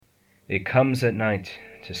It comes at night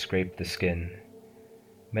to scrape the skin.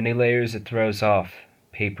 Many layers it throws off,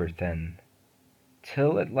 paper thin,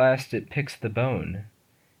 till at last it picks the bone,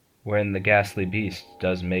 wherein the ghastly beast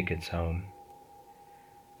does make its home.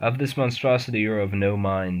 Of this monstrosity you're of no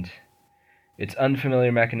mind. Its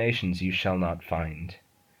unfamiliar machinations you shall not find.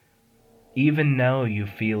 Even now you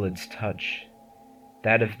feel its touch,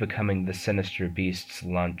 that of becoming the sinister beast's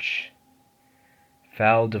lunch.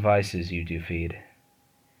 Foul devices you do feed,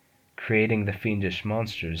 creating the fiendish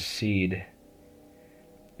monster's seed.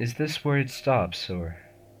 Is this where it stops, or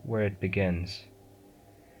where it begins?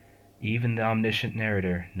 Even the omniscient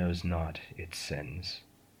narrator knows not its sins.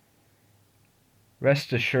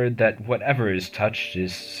 Rest assured that whatever is touched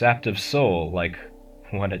is sapped of soul, like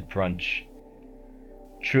one at brunch.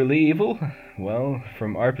 Truly evil? Well,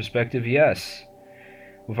 from our perspective, yes.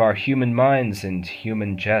 With our human minds and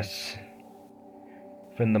human jests.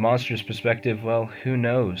 From the monster's perspective, well, who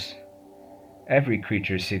knows? Every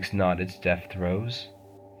creature seeks not its death throes.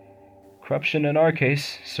 Corruption in our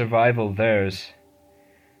case, survival theirs.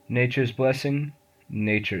 Nature's blessing,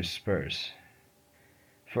 nature's spurs.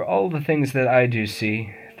 For all the things that I do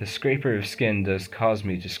see, the scraper of skin does cause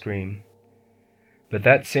me to scream. But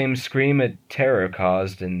that same scream it terror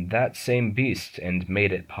caused in that same beast and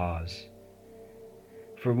made it pause.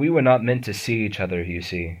 For we were not meant to see each other, you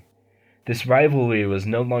see. This rivalry was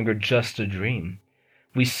no longer just a dream.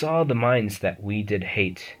 We saw the minds that we did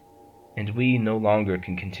hate, and we no longer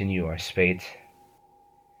can continue our spate.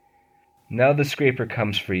 Now the scraper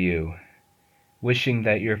comes for you, wishing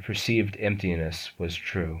that your perceived emptiness was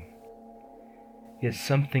true. Yet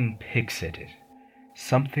something picks at it,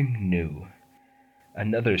 something new.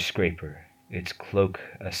 Another scraper, its cloak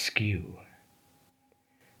askew.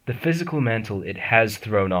 The physical mantle it has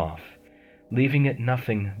thrown off, leaving it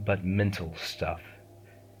nothing but mental stuff.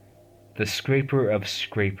 The scraper of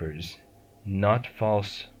scrapers, not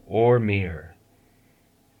false or mere,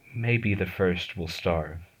 maybe the first will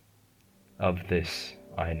starve. Of this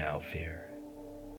I now fear.